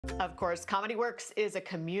Of course, Comedy Works is a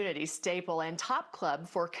community staple and top club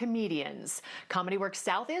for comedians. Comedy Works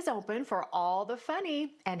South is open for all the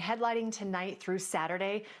funny, and headlining tonight through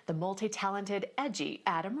Saturday, the multi-talented, edgy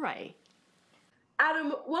Adam Ray.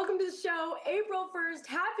 Adam, welcome to the show. April 1st.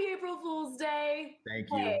 Happy April Fool's Day. Thank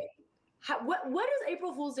you. Hey, what does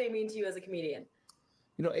April Fool's Day mean to you as a comedian?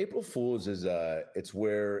 You know, April Fool's is it's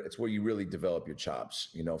where you really develop your chops.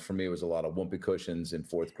 You know, for me, it was a lot of whoopee cushions in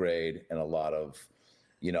fourth grade, and a lot of,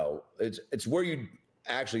 you know, it's where you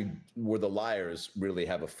actually where the liars really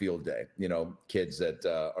have a field day. You know, kids that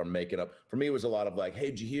are making up. For me, it was a lot of like,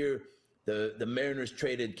 hey, did you hear the Mariners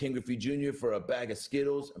traded King Griffey Jr. for a bag of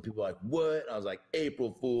Skittles? And people were like, what? And I was like,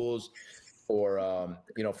 April Fool's. Or,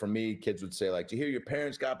 you know, for me, kids would say like, do you hear your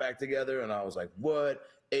parents got back together? And I was like, what?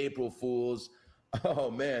 April Fool's.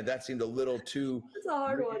 Oh man, that seemed a little too It's a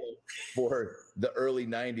hard one for the early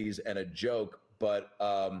 90s and a joke. But,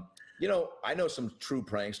 you know, I know some true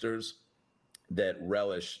pranksters that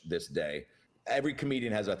relish this day. Every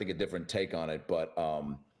comedian has, I think, a different take on it. But,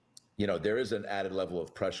 you know, there is an added level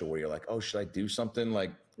of pressure where you're like, oh, should I do something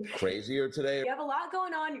like crazier today? You have a lot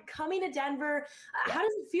going on. You're coming to Denver. Yeah. How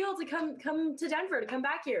does it feel to come to Denver, to come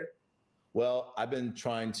back here? Well, I've been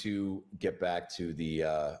trying to get back to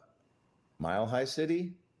the Mile High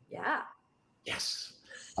City. Yeah. Yes.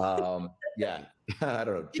 Yeah. I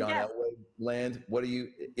don't know. John Elway land. What do you?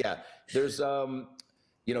 Yeah. There's,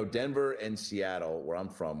 you know, Denver and Seattle, where I'm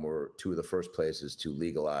from, were two of the first places to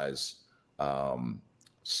legalize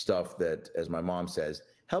stuff that, as my mom says,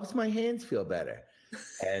 helps my hands feel better.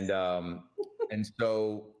 And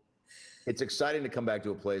so it's exciting to come back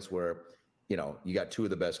to a place where, you know, you got two of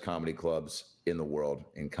the best comedy clubs in the world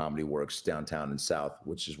in Comedy Works downtown and South,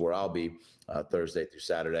 which is where I'll be Thursday through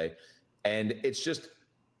Saturday. And it's just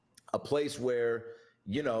a place where,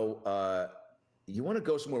 you know, you want to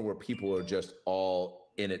go somewhere where people are just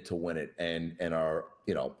all in it to win it and are,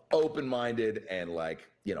 you know, open-minded and like,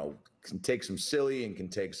 you know, can take some silly and can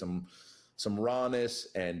take some rawness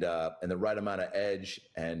and the right amount of edge.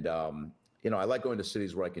 And, you know, I like going to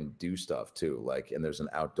cities where I can do stuff too. Like, and there's an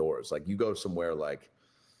outdoors, like you go somewhere like,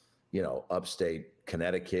 you know, upstate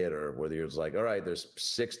Connecticut, or whether you're like, all right, there's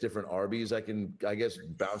 6 different Arby's I can, I guess,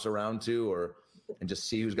 bounce around to, and just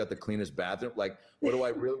see who's got the cleanest bathroom. Like, what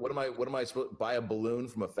am I supposed to buy a balloon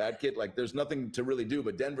from a fat kid? Like, there's nothing to really do,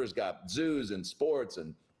 but Denver's got zoos and sports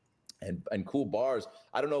and cool bars.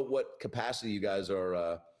 I don't know what capacity you guys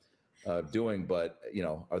are doing, but you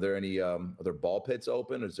know, are there are ball pits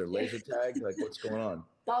open? Is there laser tag? Like, what's going on?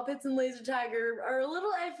 Ball pits and laser tag are a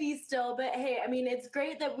little iffy still, but hey, I mean, it's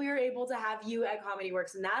great that we're able to have you at Comedy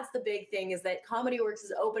Works, and that's the big thing, is that Comedy Works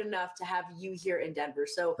is open enough to have you here in Denver.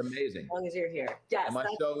 So amazing. As long as you're here, yes. And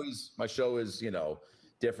my show is, you know,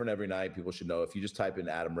 different every night. People should know, if you just type in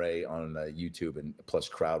Adam Ray on YouTube and plus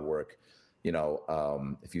crowd work, you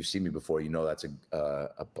know, if you've seen me before, you know that's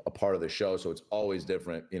a part of the show. So it's always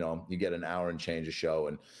different. You know, you get an hour and change a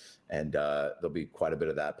show, and there'll be quite a bit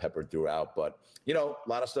of that peppered throughout. But, you know, a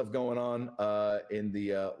lot of stuff going on in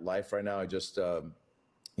the life right now. I just,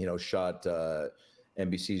 you know, shot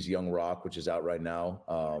NBC's Young Rock, which is out right now.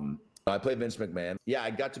 I played Vince McMahon. Yeah, I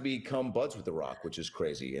got to become buds with The Rock, which is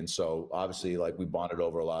crazy. And so obviously, like, we bonded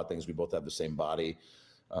over a lot of things. We both have the same body.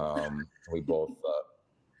 We both...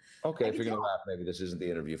 Okay, if you're gonna laugh, maybe this isn't the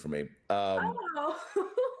interview for me. I'm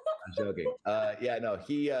joking. Yeah, no,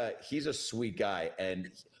 he's a sweet guy,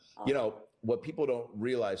 and you know what people don't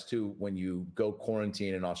realize too, when you go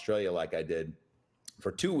quarantine in Australia, like I did,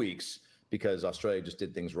 for 2 weeks, because Australia just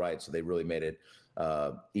did things right, so they really made it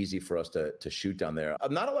easy for us to shoot down there.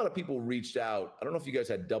 Not a lot of people reached out. I don't know if you guys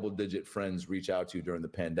had double-digit friends reach out to you during the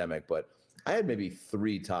pandemic, but I had maybe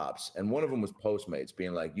 3 tops, and one of them was Postmates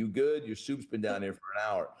being like, "You good? Your soup's been down here for an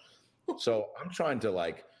hour." So I'm trying to,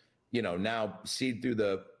 like, you know, now seed through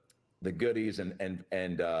the goodies and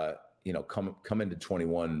you know, come into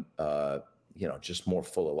 21, you know, just more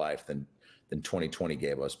full of life than 2020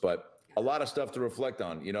 gave us. But a lot of stuff to reflect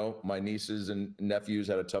on. You know, my nieces and nephews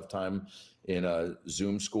had a tough time in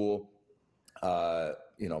Zoom school.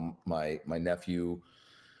 You know, my nephew,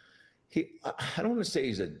 I don't want to say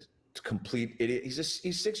he's a complete idiot.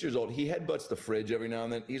 He's 6 years old. He headbutts the fridge every now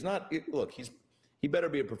and then. He's not. Look, he better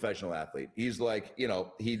be a professional athlete. He's like, you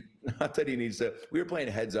know, not that he needs to. We were playing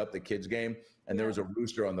heads up, the kids game, and there was a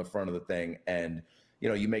rooster on the front of the thing, and you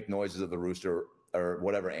know, you make noises of the rooster or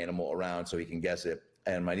whatever animal around so he can guess it.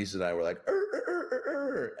 And my niece and I were like,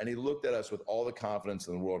 and he looked at us with all the confidence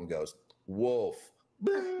in the world and goes, "Wolf."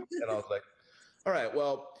 And I was like, all right,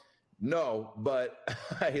 well, no, but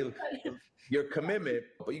your commitment,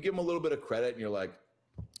 but you give him a little bit of credit and you're like,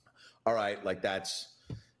 all right, like that's,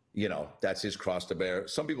 you know, that's his cross to bear.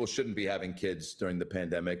 Some people shouldn't be having kids during the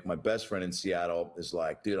pandemic. My best friend in Seattle is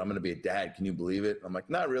like, dude, I'm going to be a dad. Can you believe it? I'm like,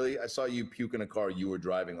 not really. I saw you puke in a car you were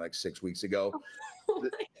driving like 6 weeks ago.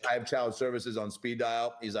 I have child services on speed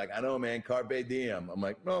dial. He's like, I know, man, carpe diem. I'm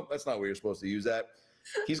like, no, that's not where you're supposed to use that.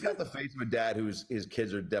 He's got the face of a dad who's his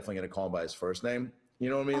kids are definitely going to call him by his first name. You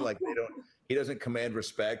know what I mean? Like he doesn't command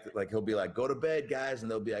respect. Like he'll be like, go to bed, guys.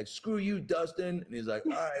 And they'll be like, screw you, Dustin. And he's like,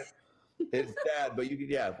 all right, it's dad, but you can,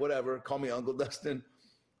 yeah, whatever. Call me Uncle Dustin.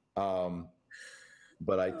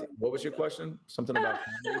 But what was your question? Something about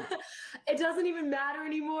it doesn't even matter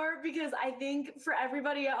anymore because I think for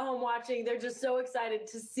everybody at home watching, they're just so excited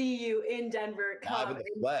to see you in Denver. Live in the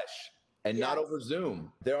flesh and not over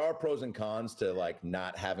Zoom. There are pros and cons to like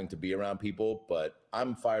not having to be around people, but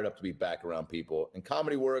I'm fired up to be back around people. And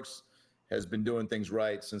Comedy Works has been doing things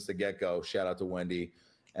right since the get-go. Shout out to Wendy.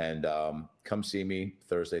 And come see me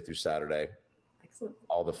Thursday through Saturday. Excellent.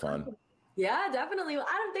 All the fun. Yeah, definitely. Well,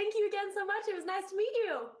 Adam, thank you again so much. It was nice to meet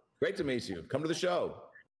you. Great to meet you. Come to the show.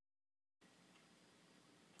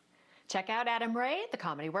 Check out Adam Ray, the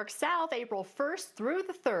Comedy Works South, April 1st through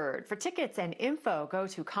the 3rd. For tickets and info, go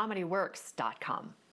to comedyworks.com.